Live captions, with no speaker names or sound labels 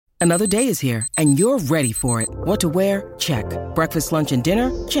Another day is here, and you're ready for it. What to wear? Check. Breakfast, lunch, and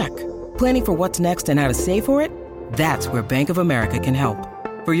dinner? Check. Planning for what's next and how to save for it? That's where Bank of America can help.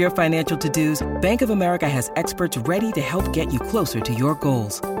 For your financial to-dos, Bank of America has experts ready to help get you closer to your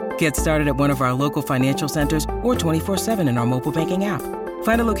goals. Get started at one of our local financial centers or 24/7 in our mobile banking app.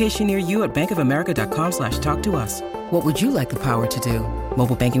 Find a location near you at bankofamerica.com/talktous. What would you like the power to do?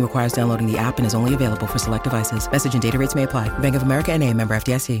 Mobile banking requires downloading the app and is only available for select devices. Message and data rates may apply. Bank of America N.A., member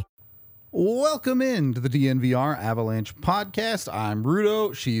FDIC. Welcome in to the DNVR Avalanche podcast. I'm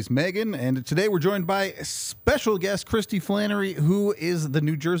Rudo, she's Megan, and today we're joined by special guest Kristy Flannery, who is the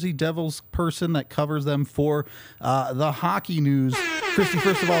New Jersey Devils person that covers them for the hockey news. Kristy,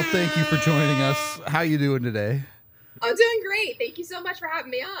 first of all, thank you for joining us. How you doing today? I'm doing great. Thank you so much for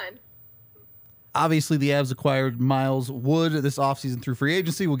having me on. Obviously, the Avs acquired Miles Wood this offseason through free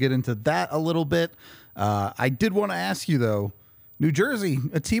agency. We'll get into that a little bit. I did want to ask you, though, New Jersey,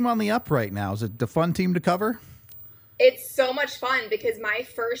 a team on the up right now. Is it a fun team to cover? It's so much fun because my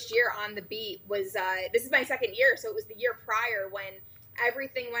first year on the beat was, this is my second year, so it was the year prior when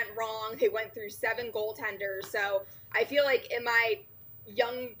everything went wrong. They went through 7 goaltenders. So I feel like in my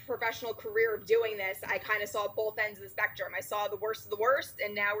young professional career of doing this, I kind of saw both ends of the spectrum. I saw the worst of the worst,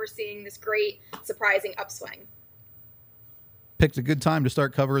 and now we're seeing this great, surprising upswing. Picked a good time to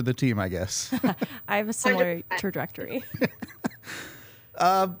start covering the team, I guess. I have a similar 100%. trajectory.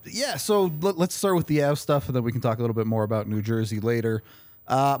 So let's start with the Avs stuff, and then we can talk a little bit more about New Jersey later.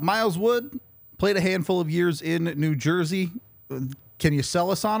 Miles Wood played a handful of years in New Jersey. Can you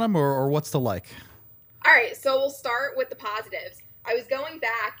sell us on him, or what's the like? All right, so we'll start with the positives. I was going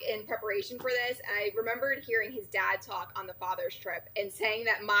back in preparation for this, and I remembered hearing his dad talk on the father's trip and saying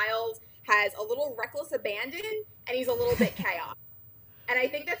that Miles has a little reckless abandon and he's a little bit chaotic. And I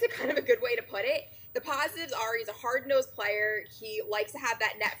think that's a kind of a good way to put it. The positives are he's a hard-nosed player. He likes to have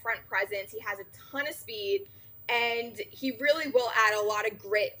that net front presence. He has a ton of speed, and he really will add a lot of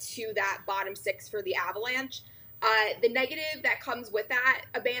grit to that bottom six for the Avalanche. The negative that comes with that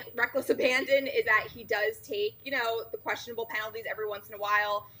reckless abandon is that he does take, the questionable penalties every once in a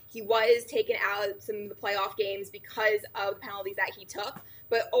while. He was taken out of some of the playoff games because of the penalties that he took.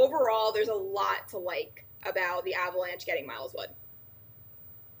 But overall, there's a lot to like about the Avalanche getting Miles Wood.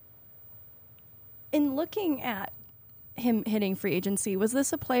 In looking at him hitting free agency, was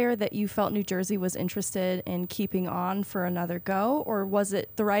this a player that you felt New Jersey was interested in keeping on for another go, or was it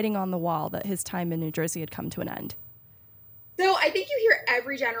the writing on the wall that his time in New Jersey had come to an end? So I think you hear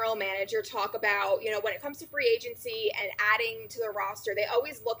every general manager talk about, when it comes to free agency and adding to the roster, they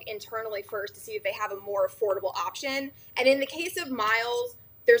always look internally first to see if they have a more affordable option. And in the case of Miles,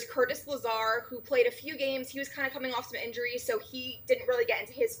 there's Curtis Lazar, who played a few games. He was kind of coming off some injuries, so he didn't really get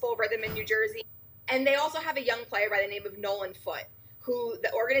into his full rhythm in New Jersey. And they also have a young player by the name of Nolan Foote, who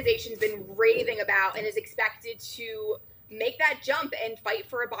the organization's been raving about and is expected to make that jump and fight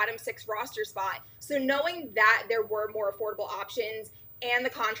for a bottom six roster spot. So knowing that there were more affordable options and the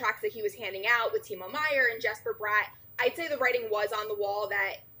contracts that he was handing out with Timo Meier and Jesper Bratt, I'd say the writing was on the wall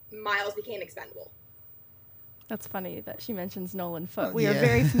that Miles became expendable. That's funny that she mentions Nolan Foote. We are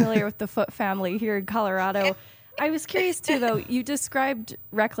very familiar with the Foote family here in Colorado. I was curious too, though, you described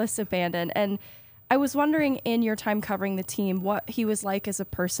reckless abandon, and I was wondering in your time covering the team what he was like as a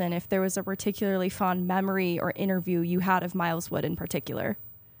person, if there was a particularly fond memory or interview you had of Miles Wood in particular.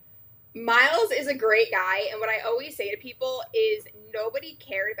 Miles is a great guy, and what I always say to people is nobody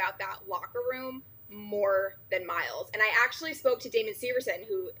cared about that locker room more than Miles. And I actually spoke to Damon Severson,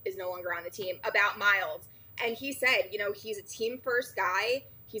 who is no longer on the team, about Miles. And he said, he's a team-first guy.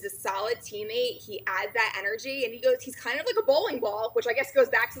 He's a solid teammate. He adds that energy. And he goes, he's kind of like a bowling ball, which I guess goes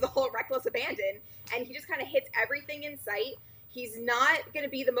back to the whole reckless abandon. And he just kind of hits everything in sight. He's not going to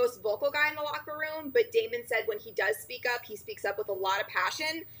be the most vocal guy in the locker room, but Damon said when he does speak up, he speaks up with a lot of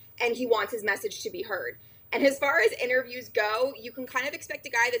passion, and he wants his message to be heard. And as far as interviews go, you can kind of expect a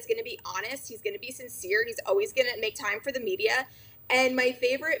guy that's going to be honest. He's going to be sincere. He's always going to make time for the media. And my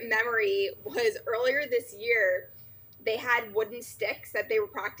favorite memory was earlier this year, they had wooden sticks that they were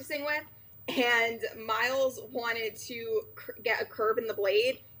practicing with, and Miles wanted to get a curve in the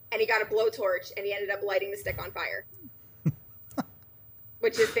blade, and he got a blowtorch, and he ended up lighting the stick on fire,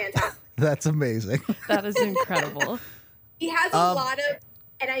 which is fantastic. That's amazing. That is incredible. He has a lot of,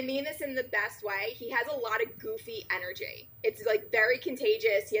 and I mean this in the best way, he has a lot of goofy energy. It's like very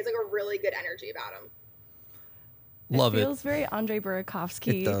contagious. He has like a really good energy about him. Love it. It feels very Andre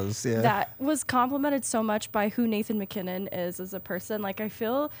Burakovsky. It does, yeah. That was complimented so much by who Nathan MacKinnon is as a person. Like, I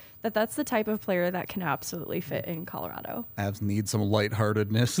feel that that's the type of player that can absolutely fit in Colorado. Avs need some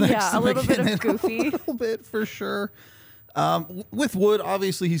lightheartedness. Yeah, a little bit of goofy. A little bit, for sure. With Wood,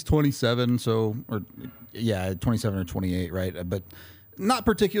 obviously he's 27, 27 or 28, right? But not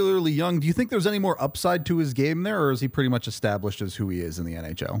particularly young. Do you think there's any more upside to his game there, or is he pretty much established as who he is in the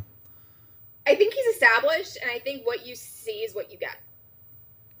NHL? I think he's established, and I think what you see is what you get.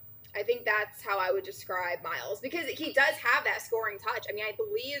 I think that's how I would describe Miles, because he does have that scoring touch. I mean, I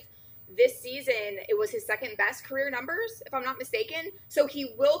believe this season it was his second best career numbers, if I'm not mistaken. So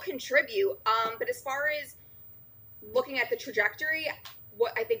he will contribute. But as far as looking at the trajectory,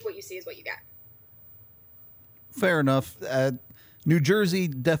 I think what you see is what you get. Fair enough. New Jersey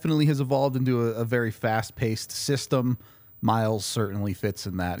definitely has evolved into a very fast-paced system. Miles certainly fits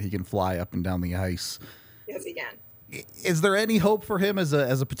in that. He can fly up and down the ice. Yes, he can. Is there any hope for him as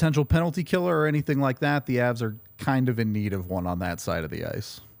a potential penalty killer or anything like that? The Avs are kind of in need of one on that side of the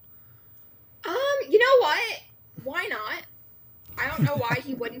ice. You know what? Why not? I don't know why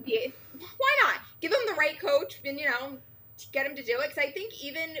he wouldn't be. Why not? Give him the right coach and, get him to do it. Because I think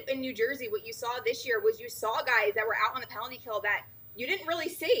even in New Jersey, what you saw this year was you saw guys that were out on the penalty kill that you didn't really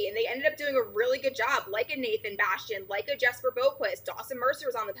see, and they ended up doing a really good job, like a Nathan Bastian, like a Jesper Boquist. Dawson Mercer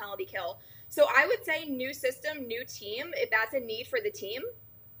was on the penalty kill. So I would say new system, new team, if that's a need for the team.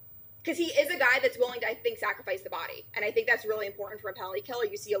 Because he is a guy that's willing to, I think, sacrifice the body. And I think that's really important for a penalty killer.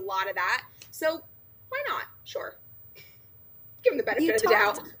 You see a lot of that. So why not? Sure. Give him the benefit of the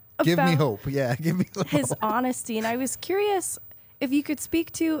doubt. Give me hope. Yeah, give me hope. His honesty. And I was curious if you could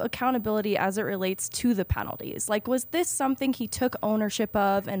speak to accountability as it relates to the penalties. Like, was this something he took ownership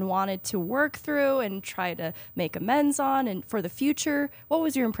of and wanted to work through and try to make amends on and for the future? What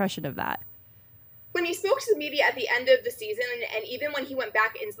was your impression of that? When he spoke to the media at the end of the season, and even when he went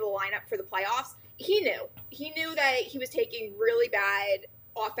back into the lineup for the playoffs, he knew that he was taking really bad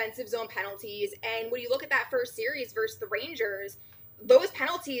offensive zone penalties. And when you look at that first series versus the Rangers, those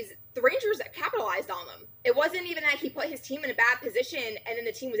penalties, the Rangers capitalized on them. It wasn't even that he put his team in a bad position and then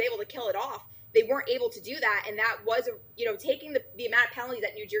the team was able to kill it off. They weren't able to do that. And that was, taking the amount of penalties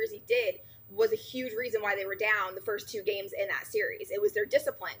that New Jersey did was a huge reason why they were down the first two games in that series. It was their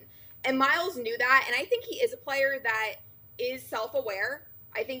discipline. And Miles knew that, and I think he is a player that is self-aware.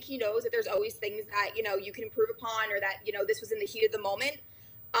 I think he knows that there's always things that, you can improve upon, or that, this was in the heat of the moment.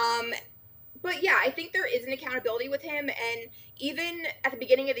 But yeah, I think there is an accountability with him. And even at the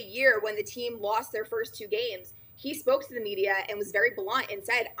beginning of the year, when the team lost their first two games, he spoke to the media and was very blunt and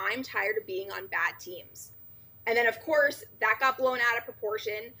said, I'm tired of being on bad teams. And then, of course, that got blown out of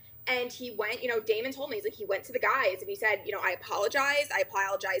proportion. And he went, Damon told me, he went to the guys and he said, I apologize. I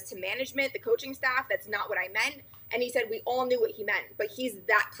apologize to management, the coaching staff. That's not what I meant. And he said, we all knew what he meant, but he's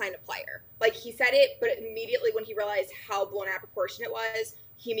that kind of player. Like, he said it, but immediately when he realized how blown out of proportion it was,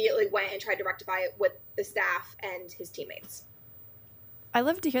 he immediately went and tried to rectify it with the staff and his teammates. I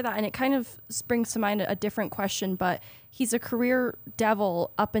love to hear that, and it kind of brings to mind a different question, but he's a career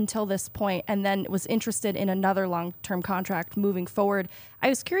Devil up until this point and then was interested in another long-term contract moving forward. I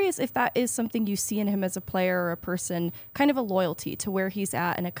was curious if that is something you see in him as a player or a person, kind of a loyalty to where he's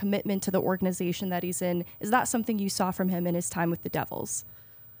at and a commitment to the organization that he's in. Is that something you saw from him in his time with the Devils?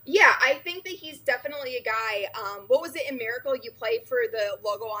 Yeah, I think that he's definitely a guy. What was it in Miracle? You played for the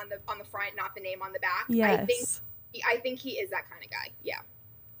logo on the front, not the name on the back. Yes. I think he is that kind of guy. Yeah.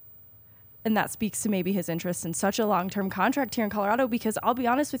 And that speaks to maybe his interest in such a long-term contract here in Colorado, because I'll be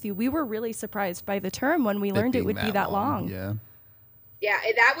honest with you, we were really surprised by the term when we learned it would be that long. Yeah. Yeah,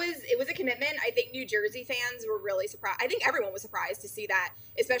 it was a commitment. I think New Jersey fans were really surprised. I think everyone was surprised to see that,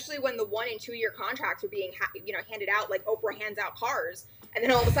 especially when the 1 and 2 year contracts were being handed out like Oprah hands out cars. And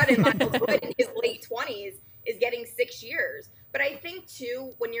then all of a sudden, Miles Wood in his late 20s is getting 6 years. But I think,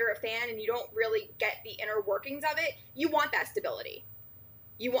 too, when you're a fan and you don't really get the inner workings of it, you want that stability.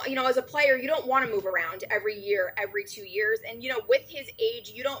 You want, as a player, you don't want to move around every year, every 2 years. And, with his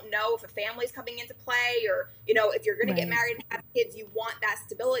age, you don't know if a family's coming into play or, if you're going to get married and have kids. You want that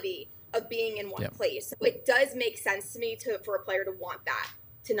stability of being in one place. So it does make sense to me for a player to want that,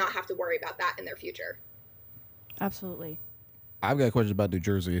 to not have to worry about that in their future. Absolutely. I've got a question about New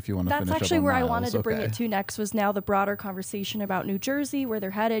Jersey if you want to finish up on That's actually where Miles. I wanted to bring it to next, was now the broader conversation about New Jersey, where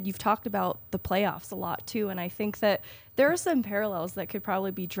they're headed. You've talked about the playoffs a lot, too, and I think that there are some parallels that could probably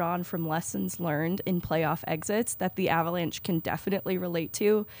be drawn from lessons learned in playoff exits that the Avalanche can definitely relate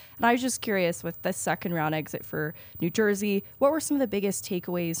to. And I was just curious, with the second round exit for New Jersey, what were some of the biggest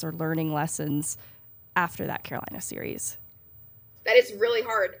takeaways or learning lessons after that Carolina series? That it's really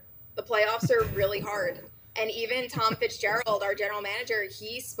hard. The playoffs are really hard. And even Tom Fitzgerald, our general manager,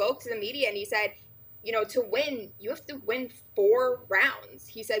 he spoke to the media and he said, to win, you have to win 4 rounds.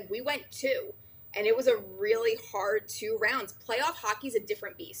 He said, we went 2. And it was a really hard 2 rounds. Playoff hockey is a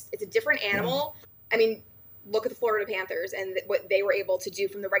different beast. It's a different animal. I mean, look at the Florida Panthers and what they were able to do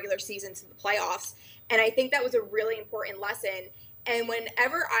from the regular season to the playoffs. And I think that was a really important lesson. And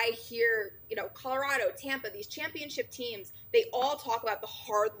whenever I hear, Colorado, Tampa, these championship teams, they all talk about the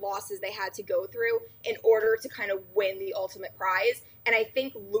hard losses they had to go through in order to kind of win the ultimate prize. And I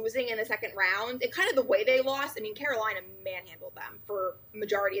think losing in the second round and kind of the way they lost, Carolina manhandled them for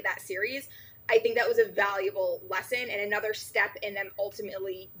majority of that series. I think that was a valuable lesson and another step in them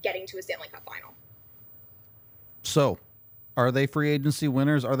ultimately getting to a Stanley Cup final. So, are they free agency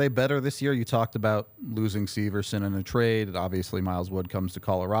winners? Are they better this year? You talked about losing Severson in a trade. Obviously, Miles Wood comes to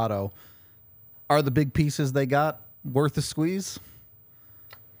Colorado. Are the big pieces they got worth a squeeze?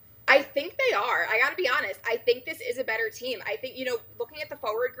 I think they are. I got to be honest. I think this is a better team. I think, looking at the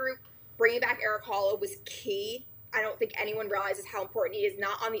forward group, bringing back Eric Halla was key. I don't think anyone realizes how important he is,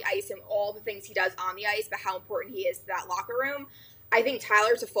 not on the ice and all the things he does on the ice, but how important he is to that locker room. I think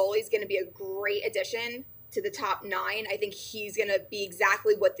Tyler Toffoli is going to be a great addition to the top 9. I think he's going to be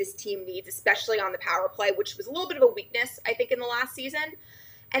exactly what this team needs, especially on the power play, which was a little bit of a weakness, I think, in the last season.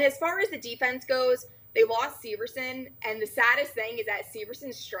 And as far as the defense goes, they lost Severson, and the saddest thing is that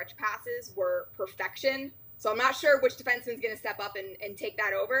Severson's stretch passes were perfection. So I'm not sure which defenseman's going to step up and take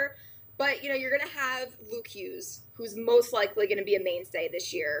that over. But, you're going to have Luke Hughes, who's most likely going to be a mainstay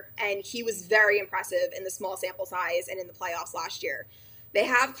this year. And he was very impressive in the small sample size and in the playoffs last year. They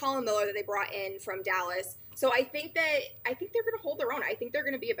have Colin Miller that they brought in from Dallas. So I think they're going to hold their own. I think they're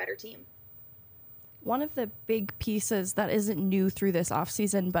going to be a better team. One of the big pieces that isn't new through this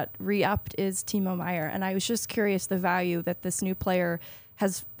offseason but re-upped is Timo Meier. And I was just curious the value that this new player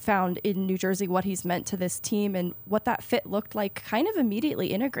has found in New Jersey, what he's meant to this team, and what that fit looked like kind of immediately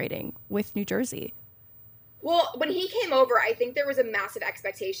integrating with New Jersey. Well, when he came over, I think there was a massive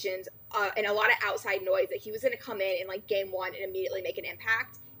expectations and a lot of outside noise that he was going to come in like game 1 and immediately make an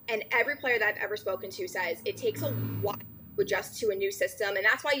impact. And every player that I've ever spoken to says it takes a while to adjust to a new system. And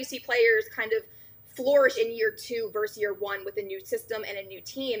that's why you see players kind of flourish in year 2 versus year 1 with a new system and a new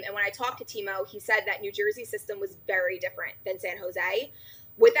team. And when I talked to Timo, he said that New Jersey system was very different than San Jose.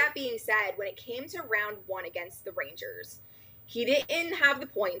 With that being said, when it came to round 1 against the Rangers, he didn't have the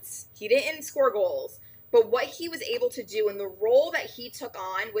points. He didn't score goals. But what he was able to do and the role that he took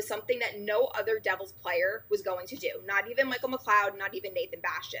on was something that no other Devils player was going to do. Not even Michael McLeod, not even Nathan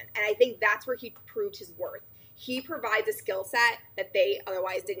Bastian. And I think that's where he proved his worth. He provides a skill set that they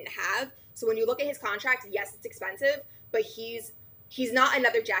otherwise didn't have. So when you look at his contract, yes, it's expensive, but he's not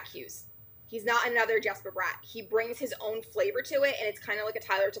another Jack Hughes. He's not another Jesper Bratt. He brings his own flavor to it, and it's kind of like a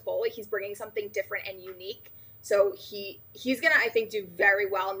Tyler Toffoli. He's bringing something different and unique. So he's going to, I think, do very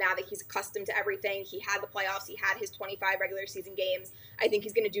well now that he's accustomed to everything. He had the playoffs. He had his 25 regular season games. I think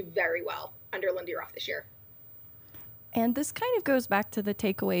he's going to do very well under Lindy Ruff this year. And this kind of goes back to the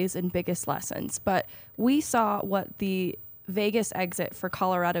takeaways and biggest lessons. But we saw what the Vegas exit for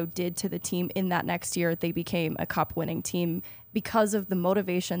Colorado did to the team in that next year. They became a cup-winning team because of the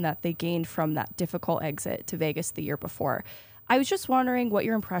motivation that they gained from that difficult exit to Vegas the year before. I was just wondering what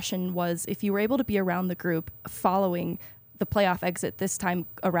your impression was if you were able to be around the group following the playoff exit this time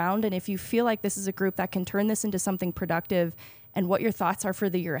around, and if you feel like this is a group that can turn this into something productive, and what your thoughts are for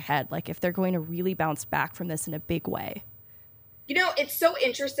the year ahead, like if they're going to really bounce back from this in a big way. It's so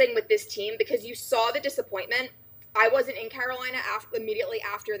interesting with this team because you saw the disappointment. I wasn't in Carolina immediately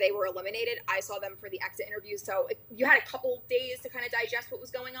after they were eliminated. I saw them for the exit interviews, so you had a couple days to kind of digest what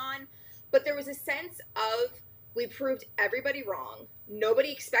was going on, but there was a sense of we proved everybody wrong.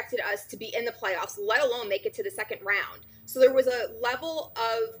 Nobody expected us to be in the playoffs, let alone make it to the second round. So there was a level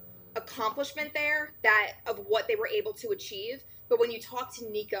of accomplishment there of what they were able to achieve. But when you talk to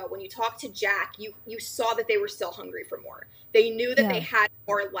Nico, when you talk to Jack, you saw that they were still hungry for more. They knew that they had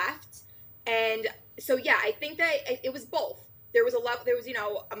more left. And so, I think that it was both. There was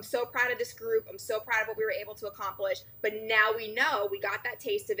I'm so proud of this group. I'm so proud of what we were able to accomplish. But now we know we got that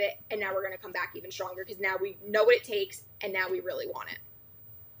taste of it, and now we're going to come back even stronger because now we know what it takes, and now we really want it.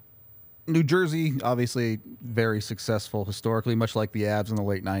 New Jersey, obviously very successful historically, much like the Avs in the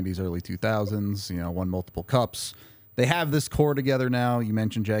late 90s, early 2000s, won multiple cups. They have this core together now. You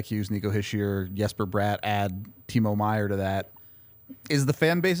mentioned Jack Hughes, Nico Hischier, Jesper Bratt, add Timo Meier to that. Is the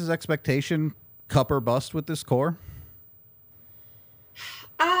fan base's expectation cup or bust with this core?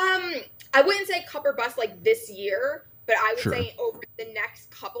 I wouldn't say cup or bust like this year, but I would say over the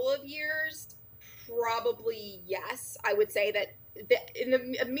next couple of years, probably yes. I would say that in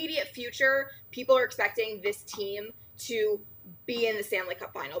the immediate future, people are expecting this team to be in the Stanley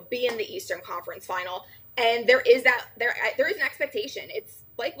Cup final, be in the Eastern Conference final. And there is an expectation. It's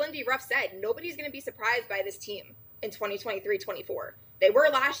like Lindy Ruff said, nobody's going to be surprised by this team in 2023-24. They were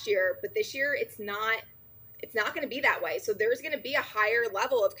last year, but this year it's not It's not going to be that way. So there's going to be a higher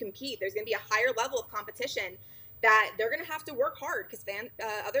level of compete. There's going to be a higher level of competition that they're going to have to work hard because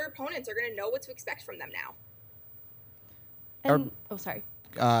other opponents are going to know what to expect from them now. And, sorry.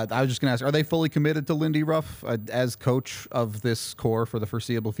 I was just going to ask, are they fully committed to Lindy Ruff as coach of this core for the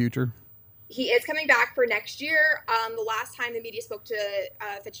foreseeable future? He is coming back for next year. The last time the media spoke to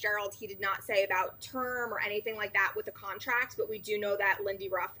Fitzgerald, he did not say about term or anything like that with the contracts, but we do know that Lindy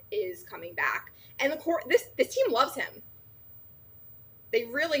Ruff is coming back. And the core, this team loves him. They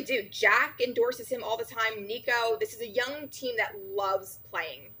really do. Jack endorses him all the time. Nico, this is a young team that loves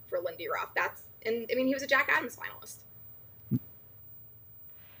playing for Lindy Ruff. He was a Jack Adams finalist.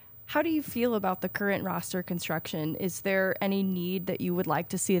 How do you feel about the current roster construction? Is there any need that you would like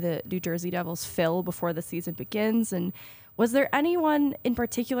to see the New Jersey Devils fill before the season begins? And was there anyone in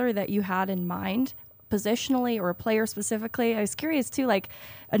particular that you had in mind, positionally or a player specifically? I was curious too, like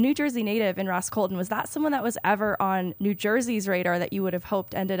a New Jersey native in Ross Colton, was that someone that was ever on New Jersey's radar that you would have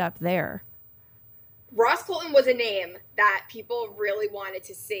hoped ended up there? Ross Colton was a name that people really wanted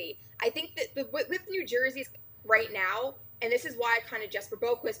to see. I think that with New Jersey's right now, and this is why kind of Jesper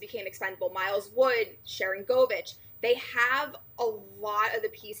Boquist became expendable, Miles Wood, Sharon Govich, they have a lot of the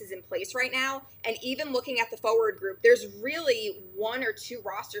pieces in place right now. And even looking at the forward group, there's really 1 or 2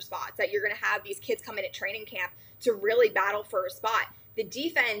 roster spots that you're going to have these kids come in at training camp to really battle for a spot. The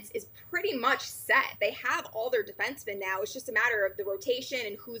defense is pretty much set. They have all their defensemen now. It's just a matter of the rotation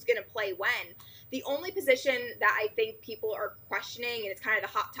and who's going to play when. The only position that I think people are questioning, and it's kind of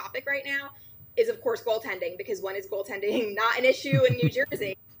the hot topic right now, is of course goaltending, because when is goaltending not an issue in New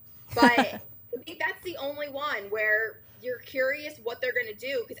Jersey? But I think that's the only one where you're curious what they're going to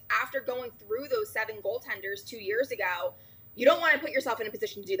do, because after going through those 7 goaltenders 2 years ago, you don't want to put yourself in a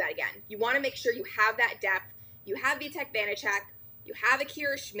position to do that again. You want to make sure you have that depth. You have Vitek Vanacek. You have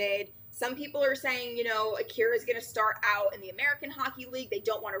Akira Schmid. Some people are saying, Akira is going to start out in the American Hockey League. They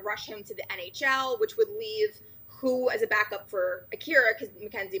don't want to rush him to the NHL, which would leave who as a backup for Akira, because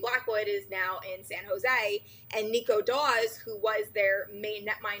Mackenzie Blackwood is now in San Jose, and Nico Dawes, who was their main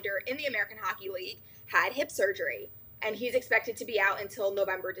netminder in the American Hockey League, had hip surgery, and he's expected to be out until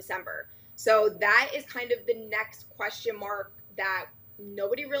November, December. So that is kind of the next question mark that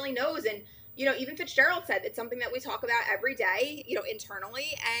nobody really knows. And, even Fitzgerald said it's something that we talk about every day,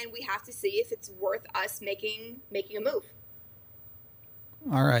 internally, and we have to see if it's worth us making a move.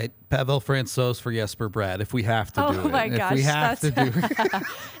 All right, Pavel Francouz for Jesper Bratt, if we have to do it. Oh my gosh, if we have to do it.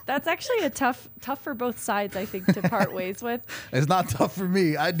 That's actually a tough for both sides, I think, to part ways with. It's not tough for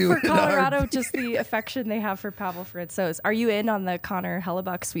me. I do for it. For Colorado, just the affection they have for Pavel Francouz. Are you in on the Connor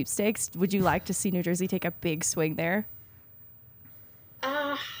Hellebuck sweepstakes? Would you like to see New Jersey take a big swing there?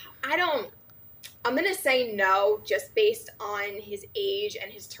 I'm going to say no, just based on his age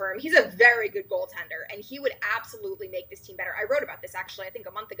and his term. He's a very good goaltender, and he would absolutely make this team better. I wrote about this, actually, I think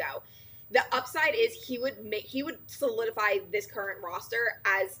a month ago. The upside is he would solidify this current roster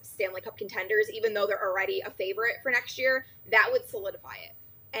as Stanley Cup contenders, even though they're already a favorite for next year. That would solidify it.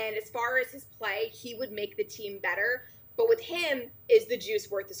 And as far as his play, he would make the team better. But with him, is the juice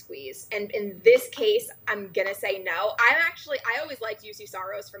worth the squeeze? And in this case, I'm going to say no. I always liked UC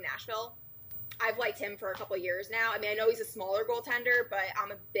Saros from Nashville. I've liked him for a couple of years now. I know he's a smaller goaltender, but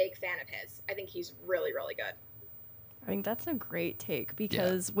I'm a big fan of his. I think he's really, really good. I think that's a great take,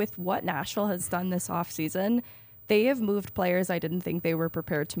 because with what Nashville has done this offseason, they have moved players I didn't think they were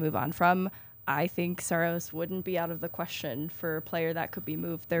prepared to move on from. I think Saros wouldn't be out of the question for a player that could be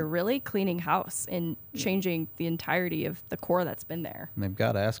moved. They're really cleaning house and changing the entirety of the core that's been there. And they've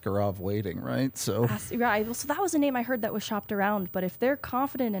got Askarov waiting, right? So right. So that was a name I heard that was shopped around. But if they're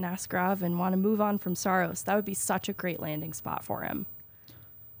confident in Askarov and want to move on from Saros, that would be such a great landing spot for him.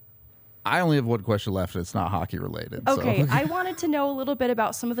 I only have one question left, and it's not hockey related. Okay, So. I wanted to know a little bit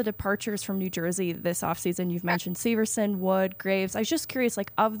about some of the departures from New Jersey this offseason. You've mentioned Severson, Wood, Graves. I was just curious,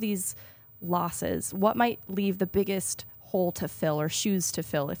 of these losses, what might leave the biggest hole to fill, or shoes to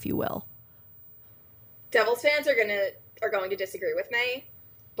fill, if you will? Devils fans are going to disagree with me,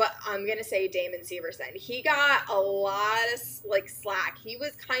 but I'm gonna say Damon Severson. He got a lot of slack. He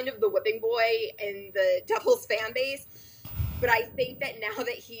was kind of the whipping boy in the Devils fan base, but I think that now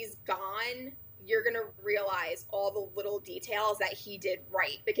that he's gone, you're gonna realize all the little details that he did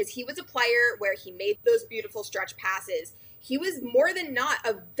right, because he was a player where he made those beautiful stretch passes. He was more than not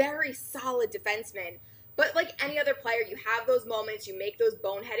a very solid defenseman, but like any other player, you have those moments, you make those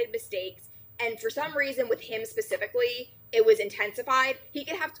boneheaded mistakes, and for some reason with him specifically, it was intensified. He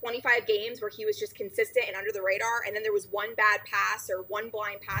could have 25 games where he was just consistent and under the radar, and then there was one bad pass or one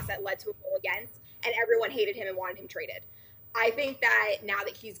blind pass that led to a goal against, and everyone hated him and wanted him traded. I think that now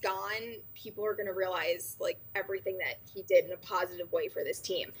that he's gone, people are going to realize like everything that he did in a positive way for this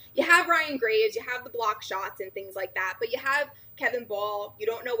team. You have Ryan Graves, you have the block shots and things like that, but you have Kevin Ball. You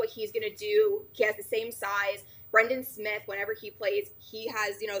don't know what he's going to do. He has the same size. Brendan Smith, whenever he plays, he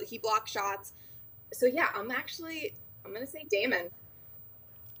has, he blocks shots. So yeah, I'm going to say Damon.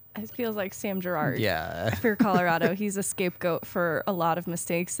 It feels like Sam Girard. Yeah. For Colorado. He's a scapegoat for a lot of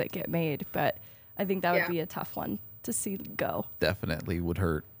mistakes that get made, but I think that would be a tough one to see go. Definitely would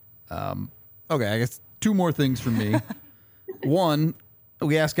hurt. Okay, I guess two more things from me. One,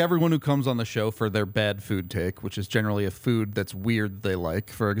 we ask everyone who comes on the show for their bad food take, which is generally a food that's weird they like.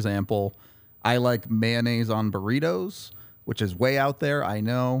 For example, I like mayonnaise on burritos, which is way out there, I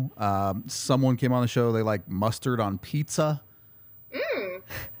know. Someone came on the show, they like mustard on pizza. I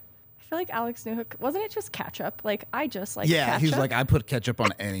feel like Alex Newhook, wasn't it just ketchup? Like, I just like ketchup. Yeah, he's like, I put ketchup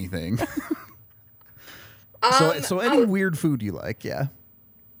on anything. So any weird food you like, yeah.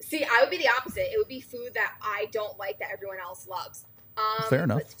 See, I would be the opposite. It would be food that I don't like that everyone else loves. Fair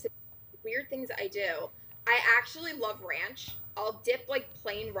enough. Weird things I do. I actually love ranch. I'll dip like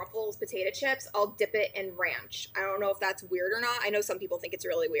plain Ruffles potato chips. I'll dip it in ranch. I don't know if that's weird or not. I know some people think it's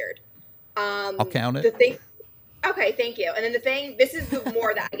really weird. I'll count it. Okay, thank you. And then this is the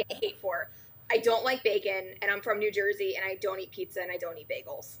more that I get hate for. I don't like bacon, and I'm from New Jersey, and I don't eat pizza, and I don't eat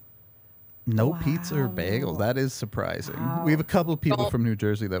bagels. No pizza or bagels. That is surprising. Wow. We have a couple of people from New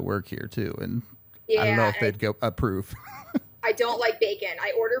Jersey that work here too, and I don't know if they'd go approve. I don't like bacon.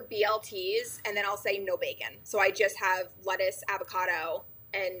 I order BLTs and then I'll say no bacon. So I just have lettuce, avocado,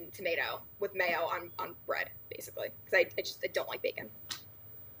 and tomato with mayo on bread, basically, because I don't like bacon.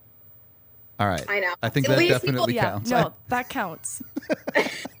 All right. I know. I think that definitely counts. No, that counts.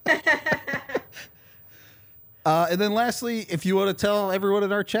 And then lastly, if you want to tell everyone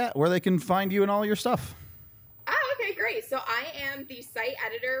in our chat where they can find you and all your stuff. Oh, okay, great. So I am the site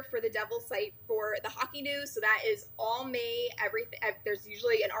editor for the Devils site for the Hockey News. So that is all me. Everything. There's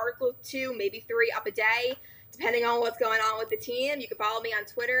usually an article, 2, maybe 3 up a day, depending on what's going on with the team. You can follow me on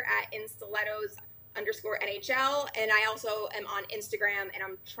Twitter at @instilettos_NHL. And I also am on Instagram, and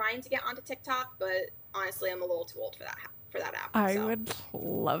I'm trying to get onto TikTok, but honestly, I'm a little too old for that app. I would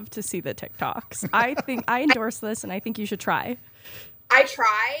love to see the TikToks. I think I endorse this, and I think you should try. I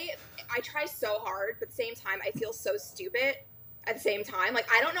try so hard, but at the same time, I feel so stupid at the same time. Like,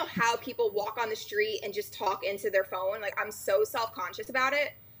 I don't know how people walk on the street and just talk into their phone. Like, I'm so self-conscious about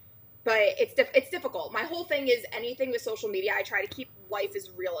it, but it's difficult. My whole thing is anything with social media, I try to keep life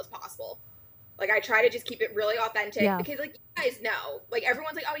as real as possible. Like, I try to just keep it really authentic because, like, you guys know, like,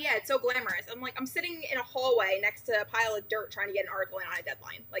 everyone's like, oh, yeah, it's so glamorous. I'm like, I'm sitting in a hallway next to a pile of dirt trying to get an article in on a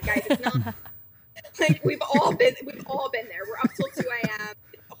deadline. Like, guys, it's not like we've all been there. We're up till 2 a.m.,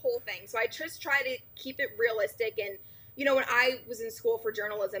 the whole thing. So I just try to keep it realistic. And, when I was in school for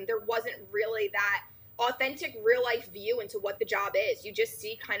journalism, there wasn't really that authentic real life view into what the job is. You just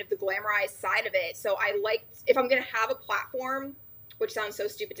see kind of the glamorized side of it. So I like, if I'm going to have a platform, which sounds so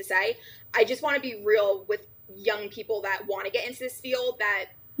stupid to say, I just want to be real with young people that want to get into this field, that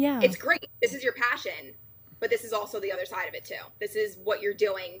it's great. This is your passion, but this is also the other side of it too. This is what you're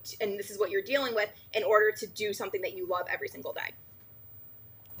doing, and this is what you're dealing with in order to do something that you love every single day.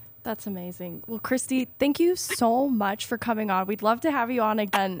 That's amazing. Well, Kristy, thank you so much for coming on. We'd love to have you on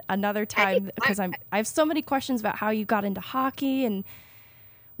again another time because I have so many questions about how you got into hockey and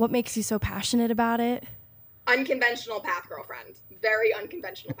what makes you so passionate about it. Unconventional path, girlfriend. Very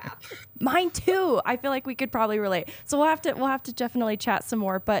unconventional path. Mine too. I feel like we could probably relate. So we'll have to definitely chat some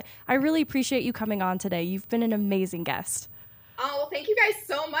more. But I really appreciate you coming on today. You've been an amazing guest. Oh, well, thank you guys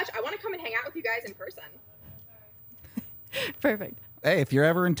so much. I want to come and hang out with you guys in person. Perfect. Hey, if you're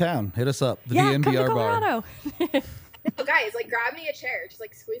ever in town, hit us up. The DNVR DNVR come to Colorado. bar. Oh, guys, like, grab me a chair. Just,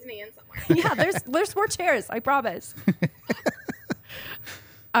 like, squeeze me in somewhere. Yeah, there's more chairs. I promise.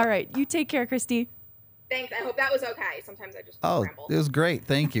 All right. You take care, Kristy. Thanks. I hope that was okay. Sometimes I just ramble. It was great.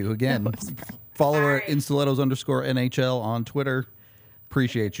 Thank you again. Follow her at Instilettos_NHL on Twitter.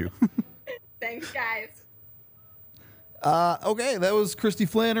 Appreciate you. Thanks, guys. Okay, that was Kristy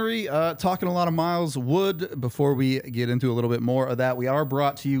Flannery talking a lot of Miles Wood. Before we get into a little bit more of that, we are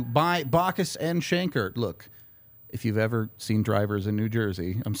brought to you by Bacchus and Shankert. Look, if you've ever seen drivers in New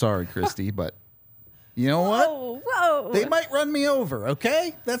Jersey, I'm sorry, Kristy, but you know what? Whoa. They might run me over,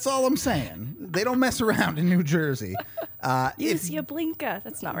 okay? That's all I'm saying. They don't mess around in New Jersey. Use your blinker.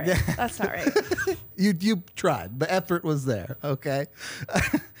 That's not right. That's not right. You tried. The effort was there, okay?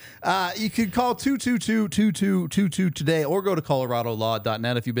 You could call 222-2222 today or go to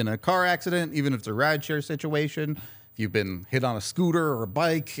coloradolaw.net if you've been in a car accident, even if it's a rideshare situation. if you've been hit on a scooter or a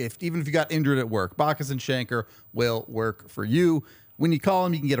bike, even if you got injured at work, Bacchus and Schenker will work for you. When you call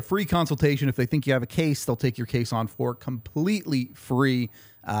them, you can get a free consultation. If they think you have a case, they'll take your case on for completely free,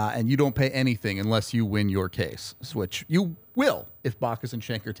 and you don't pay anything unless you win your case, which you will if Bacchus and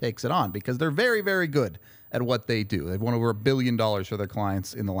Schenker takes it on, because they're very, very good at what they do. They've won over $1 billion for their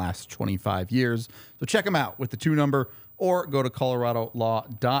clients in the last 25 years. So check them out with the 2 number or go to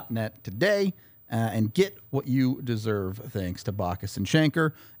coloradolaw.net today. And get what you deserve, thanks to Bacchus and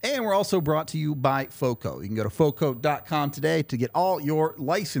Schenker. And we're also brought to you by FOCO. You can go to FOCO.com today to get all your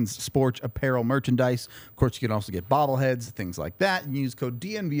licensed sports apparel merchandise. Of course, you can also get bobbleheads, things like that. And use code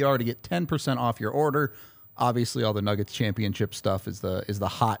DNVR to get 10% off your order. Obviously, all the Nuggets championship stuff is the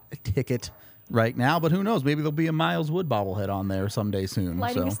hot ticket right now, but who knows? Maybe there'll be a Miles Wood bobblehead on there someday soon.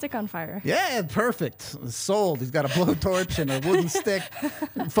 Lighting a stick on fire. Yeah, perfect. Sold. He's got a blowtorch and a wooden stick.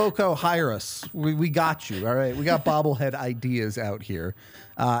 FOCO, hire us. We got you. All right. We got bobblehead ideas out here.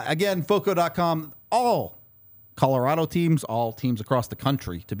 Again, FOCO.com. All Colorado teams, all teams across the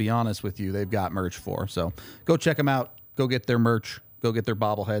country, to be honest with you, they've got merch for. So go check them out. Go get their merch. Go get their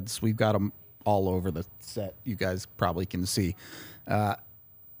bobbleheads. We've got them all over the set. You guys probably can see.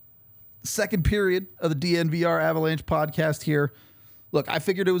 Second period of the DNVR Avalanche podcast here. Look, I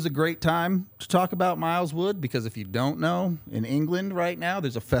figured it was a great time to talk about Miles Wood because if you don't know, in England right now,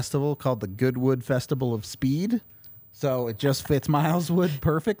 there's a festival called the Goodwood Festival of Speed. So it just fits Miles Wood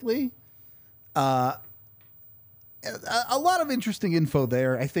perfectly. A lot of interesting info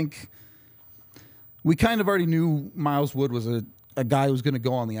there. I think we kind of already knew Miles Wood was a guy who was going to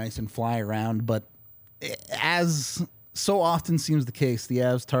go on the ice and fly around, but as so often seems the case, the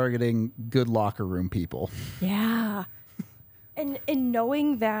Avs targeting good locker room people. Yeah. And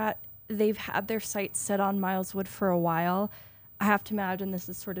knowing that they've had their sights set on Miles Wood for a while, I have to imagine this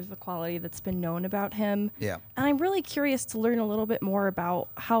is sort of a quality that's been known about him. Yeah. And I'm really curious to learn a little bit more about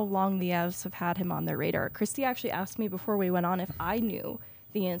how long the Avs have had him on their radar. Kristy actually asked me before we went on if I knew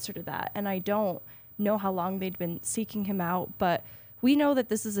the answer to that, and I don't know how long they'd been seeking him out, but we know that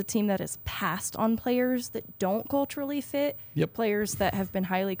this is a team that has passed on players that don't culturally fit, players that have been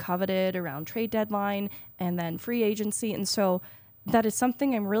highly coveted around trade deadline and then free agency. And so that is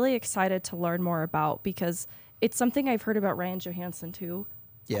something I'm really excited to learn more about because it's something I've heard about Ryan Johansson too.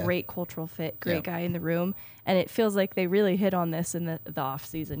 Yeah. Great cultural fit, great guy in the room. And it feels like they really hit on this in the off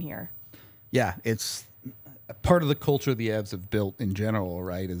season here. Yeah, it's part of the culture the Avs have built in general,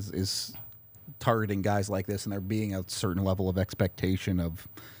 right, is targeting guys like this, and there being a certain level of expectation of,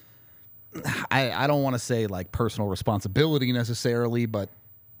 I don't want to say like personal responsibility necessarily, but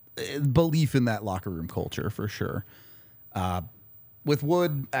belief in that locker room culture for sure. With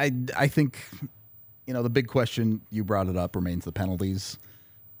Wood, I think, the big question, you brought it up, remains the penalties.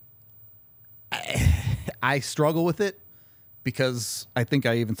 I struggle with it because I think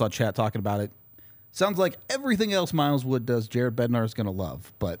I even saw chat talking about it. Sounds like everything else Miles Wood does, Jared Bednar is going to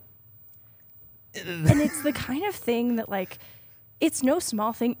love, but and it's the kind of thing that, like, it's no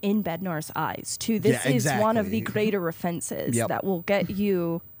small thing in Bednar's eyes, too. This is one of the greater offenses that will get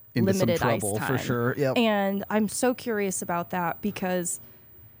you into limited some trouble, ice time. For sure. Yep. And I'm so curious about that because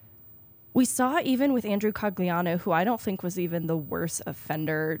we saw even with Andrew Cogliano, who I don't think was even the worst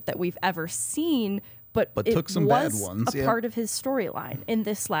offender that we've ever seen, but it took some was bad ones, a part of his storyline in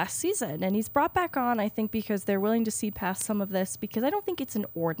this last season. And he's brought back on, I think, because they're willing to see past some of this, because I don't think it's an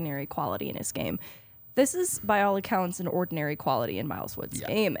ordinary quality in his game. This is, by all accounts, an ordinary quality in Miles Wood's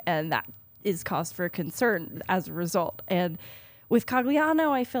game, and that is cause for concern as a result. And with Cogliano,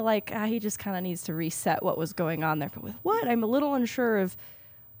 I feel like he just kind of needs to reset what was going on there. But with Wood, I'm a little unsure of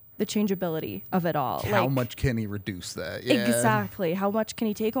the changeability of it all. How much can he reduce that? Yeah. Exactly. How much can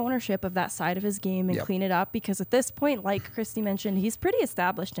he take ownership of that side of his game and clean it up? Because at this point, like Kristy mentioned, he's pretty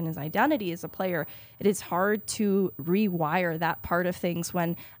established in his identity as a player. It is hard to rewire that part of things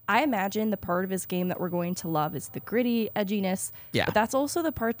when I imagine the part of his game that we're going to love is the gritty edginess. Yeah. But that's also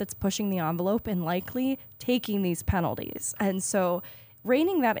the part that's pushing the envelope and likely taking these penalties. And so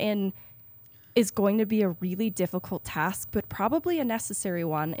reining that in is going to be a really difficult task, but probably a necessary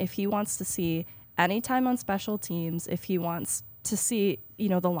one if he wants to see any time on special teams, if he wants to see,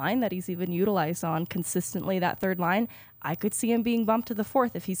 the line that he's even utilized on consistently, that third line. I could see him being bumped to the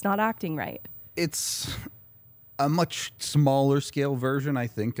fourth if he's not acting right. It's a much smaller scale version, I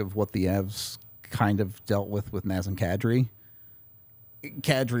think, of what the Avs kind of dealt with Nazem Kadri.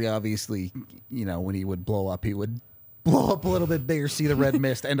 Kadri, obviously, when he would blow up, he would blow up a little bit bigger, see the red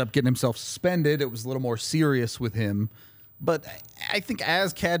mist, end up getting himself suspended. It was a little more serious with him. But I think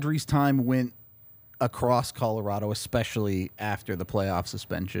as Kadri's time went across Colorado, especially after the playoff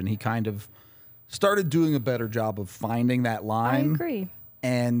suspension, he kind of started doing a better job of finding that line. I agree.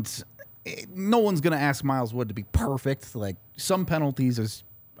 And no one's going to ask Miles Wood to be perfect. Like, some penalties is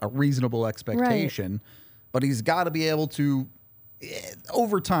a reasonable expectation, but he's got to be able to,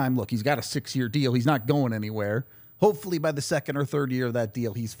 over time, look, he's got a 6-year deal. He's not going anywhere. Hopefully by the second or third year of that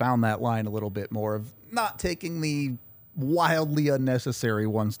deal, he's found that line a little bit more of not taking the wildly unnecessary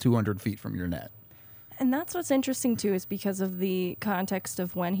ones 200 feet from your net. And that's what's interesting, too, is because of the context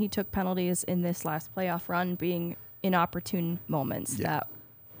of when he took penalties in this last playoff run being inopportune moments that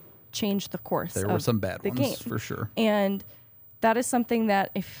changed the course of the game. There were some bad ones, for sure. And that is something that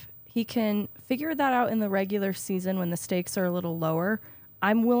if he can figure that out in the regular season when the stakes are a little lower,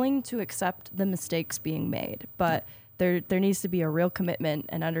 I'm willing to accept the mistakes being made. But there needs to be a real commitment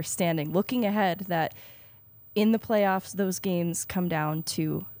and understanding, looking ahead, that in the playoffs, those games come down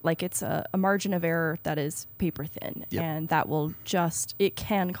to, like, it's a margin of error that is paper thin. Yep. And that will it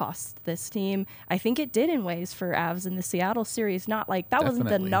can cost this team. I think it did in ways for Avs in the Seattle series. Not like that wasn't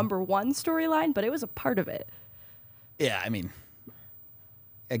the number one storyline, but it was a part of it. Yeah, I mean,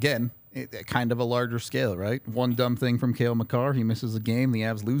 again, kind of a larger scale, right? One dumb thing from Cale Makar, he misses a game, the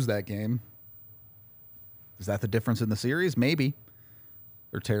Avs lose that game. Is that the difference in the series? Maybe.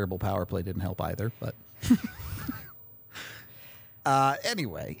 Their terrible power play didn't help either, but...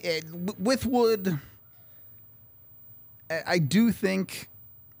 Anyway, with Wood, I do think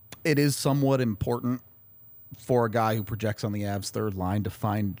it is somewhat important for a guy who projects on the Avs third line to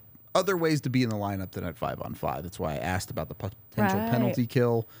find other ways to be in the lineup than at 5-on-5. That's why I asked about the potential penalty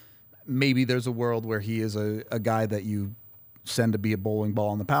kill. Maybe there's a world where he is a guy that you send to be a bowling ball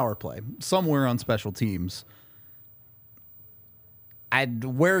on the power play, somewhere on special teams.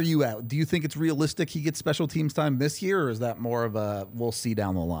 Where are you at? Do you think it's realistic he gets special teams time this year, or is that more of a we'll see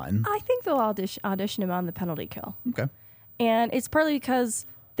down the line? I think they'll audition him on the penalty kill. Okay. And it's partly because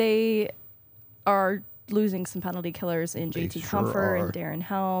they are losing some penalty killers in JT Comfort and Darren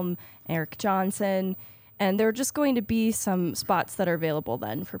Helm, Eric Johnson. And there are just going to be some spots that are available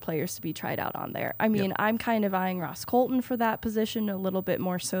then for players to be tried out on there. I mean, I'm kind of eyeing Ross Colton for that position a little bit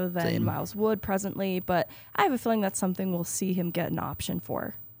more so than Miles Wood presently, but I have a feeling that's something we'll see him get an option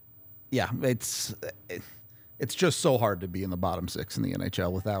for. Yeah, it's just so hard to be in the bottom six in the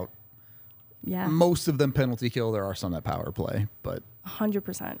NHL without most of them penalty kill. There are some that power play, but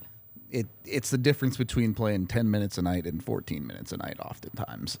 100%. It's the difference between playing 10 minutes a night and 14 minutes a night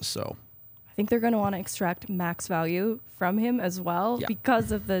oftentimes, so... I think they're going to want to extract max value from him as well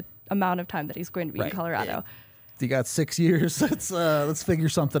because of the amount of time that he's going to be in Colorado. Yeah. You got 6 years. Let's figure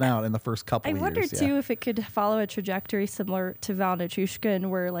something out in the first couple of years. I wonder, too, if it could follow a trajectory similar to Val Nichushkin,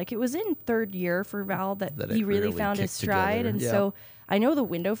 where like it was in third year for Val that he really found his stride. And so I know the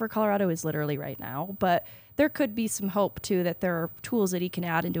window for Colorado is literally right now, but there could be some hope, too, that there are tools that he can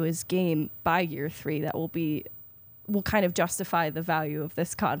add into his game by year 3 that will kind of justify the value of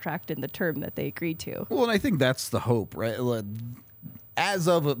this contract and the term that they agreed to. Well, and I think that's the hope, right? As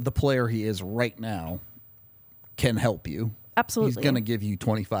of the player he is right now, can help you. Absolutely. He's going to give you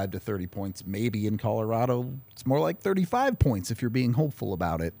 25 to 30 points. Maybe in Colorado, it's more like 35 points if you're being hopeful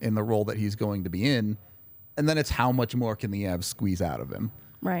about it in the role that he's going to be in. And then it's how much more can the Avs squeeze out of him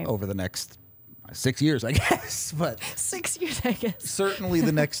over the next 6 years, I guess. But 6 years, I guess. Certainly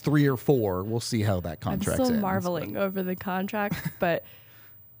the next 3 or 4, we'll see how that contract ends. I'm still marveling over the contract, but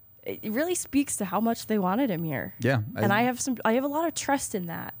it really speaks to how much they wanted him here. Yeah. And I have a lot of trust in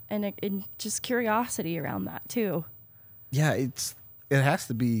that and just curiosity around that too. Yeah, it has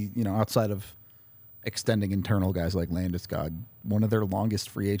to be, outside of extending internal guys like Landeskog, one of their longest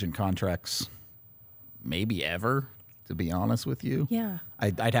free agent contracts maybe ever. To be honest with you. Yeah.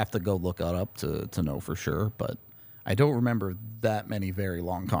 I'd have to go look it up to know for sure, but I don't remember that many very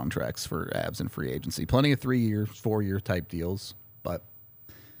long contracts for Avs in free agency. Plenty of 3-year, 4-year type deals, but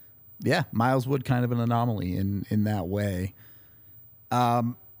yeah, Miles Wood kind of an anomaly in that way.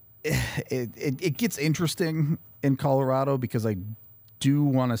 It gets interesting in Colorado because I do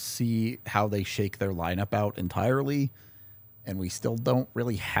want to see how they shake their lineup out entirely. And we still don't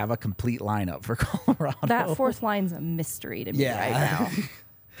really have a complete lineup for Colorado. That fourth line's a mystery to me right now.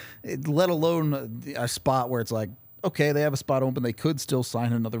 Let alone a spot where it's like, okay, they have a spot open. They could still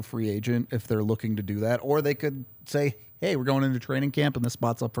sign another free agent if they're looking to do that. Or they could say, hey, we're going into training camp and this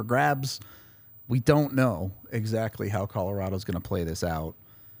spot's up for grabs. We don't know exactly how Colorado's going to play this out.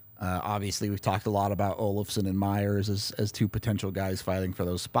 Obviously, we've talked a lot about Olofsson and Myers as 2 potential guys fighting for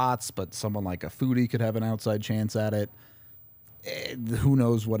those spots, but someone like a Foudy could have an outside chance at it. Who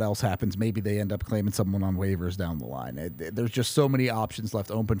knows what else happens? Maybe they end up claiming someone on waivers down the line. There's just so many options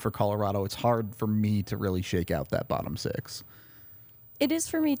left open for Colorado. It's hard for me to really shake out that bottom 6. It is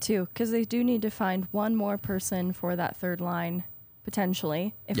for me, too, because they do need to find one more person for that third line,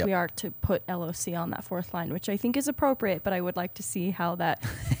 potentially, if we are to put LOC on that fourth line, which I think is appropriate, but I would like to see how that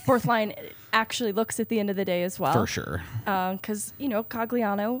fourth line actually looks at the end of the day as well. For sure. Because,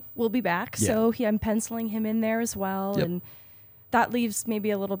 Cogliano will be back, so I'm penciling him in there as well, and that leaves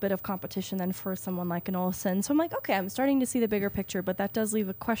maybe a little bit of competition then for someone like an Olsen. So I'm like, okay, I'm starting to see the bigger picture, but that does leave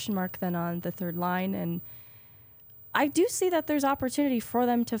a question mark then on the third line, and I do see that there's opportunity for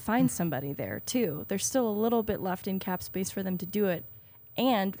them to find somebody there, too. There's still a little bit left in cap space for them to do it.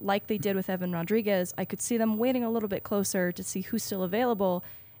 And like they did with Evan Rodriguez, I could see them waiting a little bit closer to see who's still available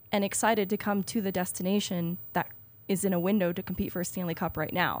and excited to come to the destination that is in a window to compete for a Stanley Cup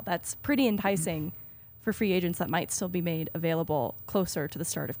right now. That's pretty enticing for free agents that might still be made available closer to the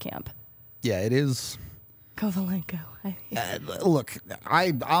start of camp. Yeah, it is. Kovalenko. Look,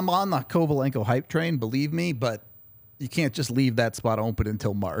 I'm on the Kovalenko hype train, believe me, but you can't just leave that spot open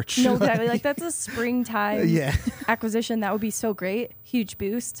until March. No, exactly. Like, that's a springtime Yeah. acquisition. That would be so great. Huge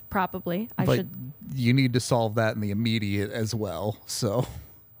boost, probably. But you need to solve that in the immediate as well. So,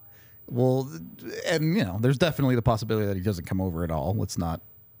 and, there's definitely the possibility that he doesn't come over at all. Let's not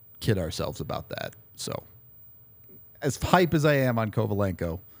kid ourselves about that. So, as hype as I am on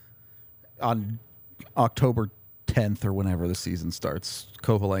Kovalenko, on October 10th or whenever the season starts,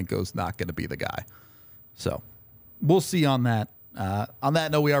 Kovalenko's not going to be the guy. So, we'll see on that. On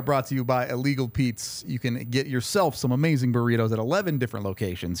that note, we are brought to you by Illegal Pete's. You can get yourself some amazing burritos at 11 different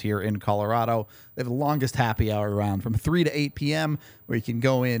locations here in Colorado. They have the longest happy hour around from 3 to 8 p.m. where you can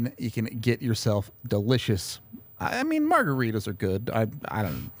go in, you can get yourself delicious. I mean, margaritas are good. I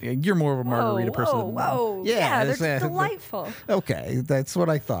don't. You're more of a margarita person. Whoa. Yeah, they're delightful. Okay, that's what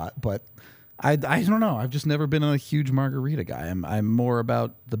I thought, but I don't know. I've just never been a huge margarita guy. I'm more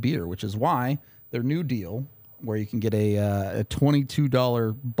about the beer, which is why their new deal, where you can get a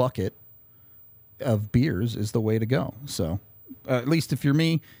 $22 bucket of beers, is the way to go. So, at least if you're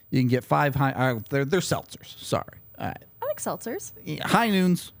me, you can get 5 high. They're seltzers. Sorry. All right. I like seltzers. High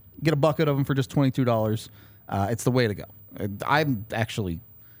Noons. Get a bucket of them for just $22. It's the way to go. I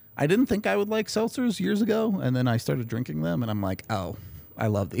didn't think I would like seltzers years ago, and then I started drinking them, and I'm like, oh, I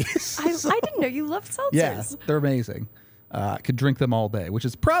love these. I didn't know you loved seltzers. Yeah, they're amazing. I could drink them all day, which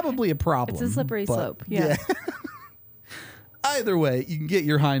is probably a problem. It's a slippery slope. Yeah. Either way, you can get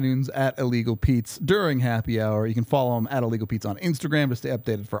your High Noons at Illegal Pete's during happy hour. You can follow them at Illegal Pete's on Instagram to stay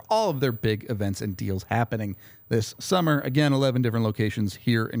updated for all of their big events and deals happening this summer. Again, 11 different locations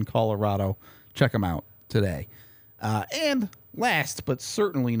here in Colorado. Check them out today. And last but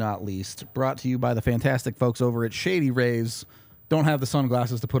certainly not least, brought to you by the fantastic folks over at Shady Rays. Don't have the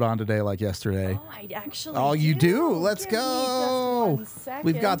sunglasses to put on today like yesterday. Oh, I actually Oh, you do? Let's Give me go. just 1 second.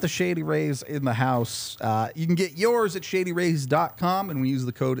 We've got the Shady Rays in the house. You can get yours at shadyrays.com, and when you use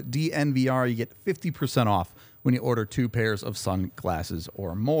the code DNVR, you get 50% off when you order 2 pairs of sunglasses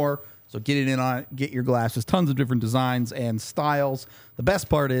or more. So get it in on it, get your glasses, tons of different designs and styles. The best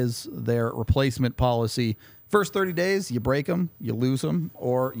part is their replacement policy. First 30 days, you break them, you lose them,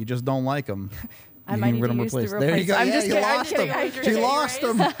 or you just don't like them. I might need to use the There you go. I'm Yeah, just you kidding. lost them. She lost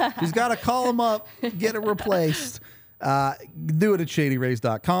them. She's got to call them up, get it replaced. Do it at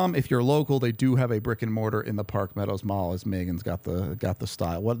shadyrays.com. If you're local, they do have a brick and mortar in the Park Meadows Mall, as Megan's got the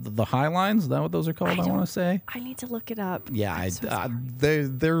style. What, the High Lines? Is that what those are called? I want to say. I need to look it up. Yeah,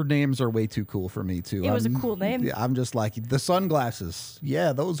 their names are way too cool for me too. It was a cool name. Yeah, I'm just like the sunglasses.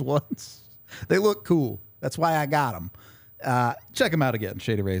 Yeah, those ones. They look cool. That's why I got them. Check them out again,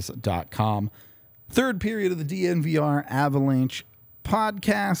 shadyrays.com. Third period of the DNVR Avalanche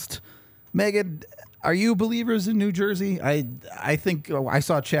podcast. Megan, are you believers in New Jersey? I think I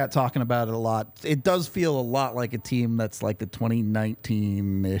saw chat talking about it a lot. It does feel a lot like a team that's like the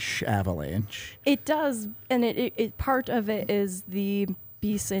 2019-ish Avalanche. It does, and it part of it is the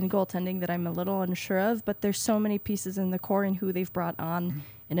piece in goaltending that I'm a little unsure of, but there's so many pieces in the core and who they've brought on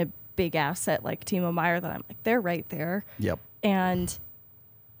in a big asset like Timo Meier that I'm like, they're right there. Yep. And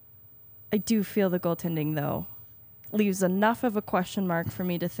I do feel the goaltending, though, leaves enough of a question mark for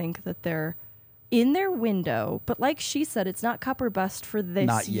me to think that they're in their window. But like she said, it's not cup or bust for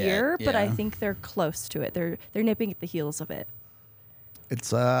this year, but I think they're close to it. They're nipping at the heels of it.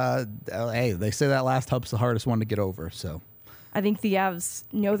 It's, hey, they say that last hub's the hardest one to get over, so. I think the Avs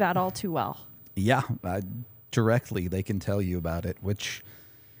know that all too well. Yeah, directly they can tell you about it, which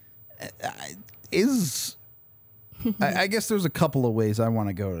is... I guess there's a couple of ways I want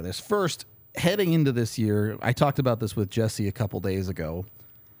to go to this. First, heading into this year, I talked about this with Jesse a couple days ago.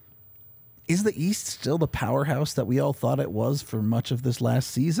 Is the East still the powerhouse that we all thought it was for much of this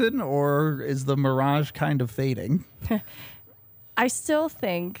last season, or is the mirage kind of fading? I still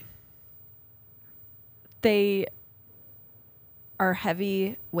think they are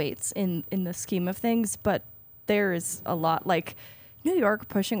heavy weights in the scheme of things, but there is a lot, like New York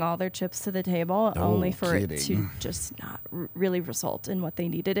pushing all their chips to the table only for it to just not really result in what they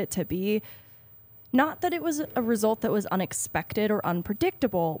needed it to be. Not that it was a result that was unexpected or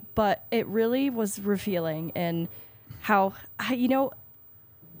unpredictable, but it really was revealing in how,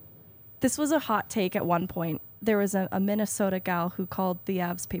 this was a hot take at one point. There was a Minnesota gal who called the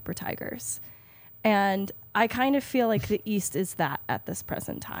Avs paper tigers. And I kind of feel like the East is that at this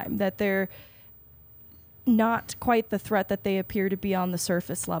present time, that they're not quite the threat that they appear to be on the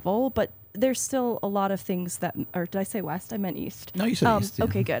surface level, but there's still a lot of things that, or did I say West? I meant East. No, you said East. Yeah.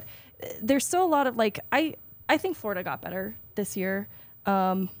 Okay, good. There's still a lot of I think Florida got better this year.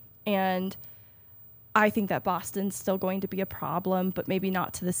 And I think that Boston's still going to be a problem, but maybe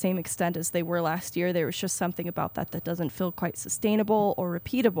not to the same extent as they were last year. There was just something about that doesn't feel quite sustainable or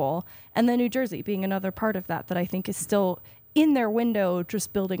repeatable. And then New Jersey being another part of that I think is still in their window,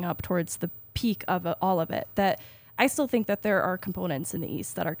 just building up towards the peak of all of it. That I still think that there are components in the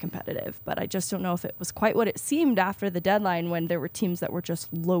East that are competitive, but I just don't know if it was quite what it seemed after the deadline when there were teams that were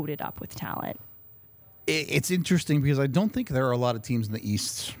just loaded up with talent. It's interesting because I don't think there are a lot of teams in the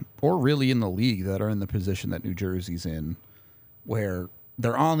East or really in the league that are in the position that New Jersey's in, where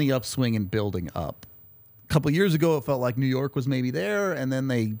they're on the upswing and building up. A couple of years ago, it felt like New York was maybe there, and then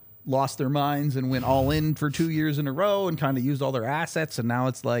they lost their minds and went all in for 2 years in a row and kind of used all their assets. And now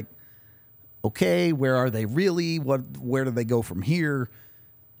it's like, okay, where are they really? Where do they go from here?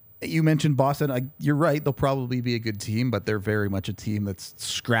 You mentioned Boston. You're right. They'll probably be a good team, but they're very much a team that's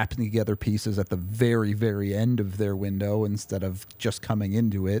scrapping together pieces at the very, very end of their window instead of just coming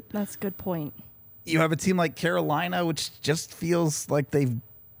into it. That's a good point. You have a team like Carolina, which just feels like they've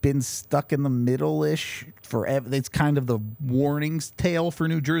been stuck in the middle-ish forever. It's kind of the warning's tale for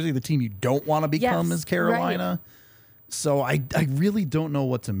New Jersey. The team you don't want to become is Carolina. Right. So I really don't know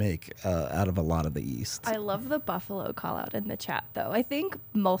what to make out of a lot of the East. I love the Buffalo call out in the chat, though. I think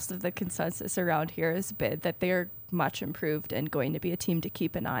most of the consensus around here has been that they're much improved and going to be a team to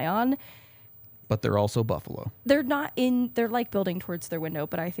keep an eye on. But they're also Buffalo. They're like building towards their window,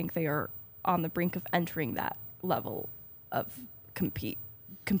 but I think they are on the brink of entering that level of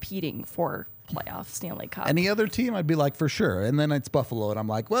competing for playoff Stanley Cup. Any other team, I'd be like, for sure. And then it's Buffalo, and I'm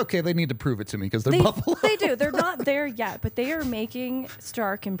like, well, okay, they need to prove it to me because they're Buffalo. They do. They're not there yet, but they are making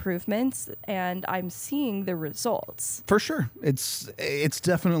stark improvements, and I'm seeing the results. For sure. It's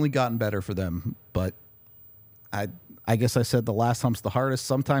definitely gotten better for them, but I guess I said the last hump's the hardest.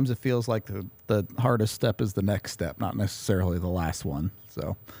 Sometimes it feels like the hardest step is the next step, not necessarily the last one.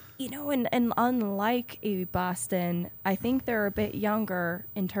 So... and unlike a Boston, I think they're a bit younger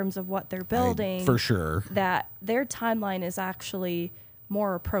in terms of what they're building. For sure. That their timeline is actually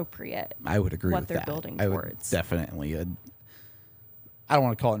more appropriate. I would agree with what they're building towards. Definitely. I don't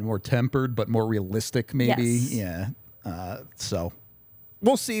want to call it more tempered, but more realistic, maybe. Yes. Yeah. So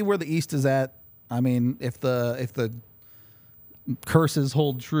we'll see where the East is at. I mean, if the curses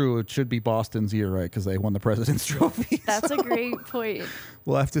hold true, it should be Boston's year, right? Because they won the President's Trophy. That's a great point.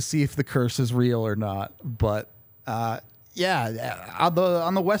 We'll have to see if the curse is real or not. But on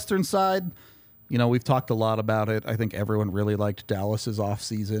the Western side, we've talked a lot about it. I think everyone really liked Dallas's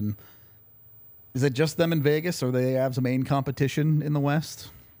offseason. Is it just them in Vegas, or they have some main competition in the West?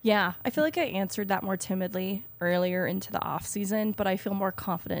 Yeah, I feel like I answered that more timidly earlier into the offseason, but I feel more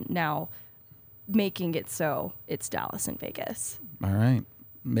confident now making it so it's Dallas and Vegas. All right.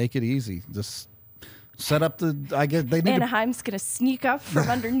 Make it easy. Just set up Anaheim's going to sneak up from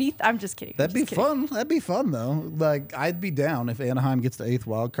underneath. I'm just kidding. That'd be fun. That'd be fun, though. Like, I'd be down if Anaheim gets the 8th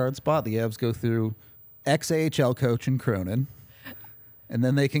wild card spot. The Avs go through ex-AHL coach in Cronin, and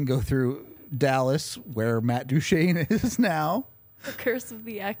then they can go through Dallas, where Matt Duchene is now. The curse of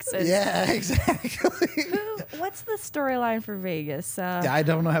the exes. Yeah, exactly. What's the storyline for Vegas? I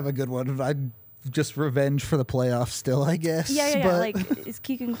don't have a good one. I'd just revenge for the playoffs still, I guess. Yeah. But like, is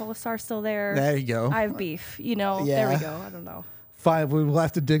Keegan Colasar still there? There you go. I have beef. There we go. I don't know. Fine, we will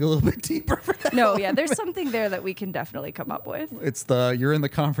have to dig a little bit deeper for that. No, yeah, there's something there that we can definitely come up with. It's you're in the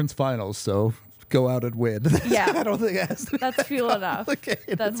conference finals, so go out and win. Yeah. I don't think it has to be that's fuel enough.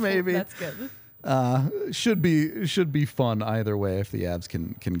 That's maybe. That's good. Should be fun either way if the Avs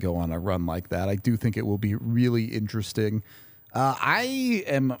can go on a run like that. I do think it will be really interesting. I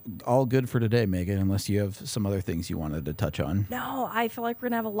am all good for today, Megan, unless you have some other things you wanted to touch on. No, I feel like we're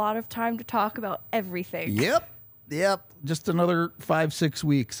going to have a lot of time to talk about everything. Yep. Just another 5-6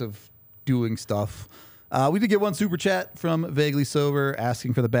 weeks of doing stuff. We did get one super chat from Vaguely Sober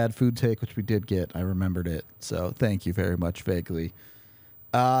asking for the bad food take, which we did get. I remembered it. So thank you very much, Vaguely.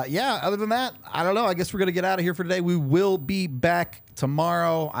 Other than that, I don't know. I guess we're going to get out of here for today. We will be back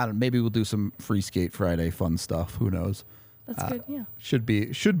tomorrow. Maybe we'll do some Free Skate Friday fun stuff. Who knows? That's good, yeah. Should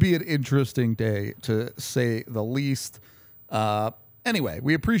be an interesting day, to say the least. Anyway,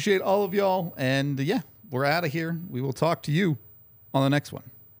 we appreciate all of y'all. And, we're out of here. We will talk to you on the next one.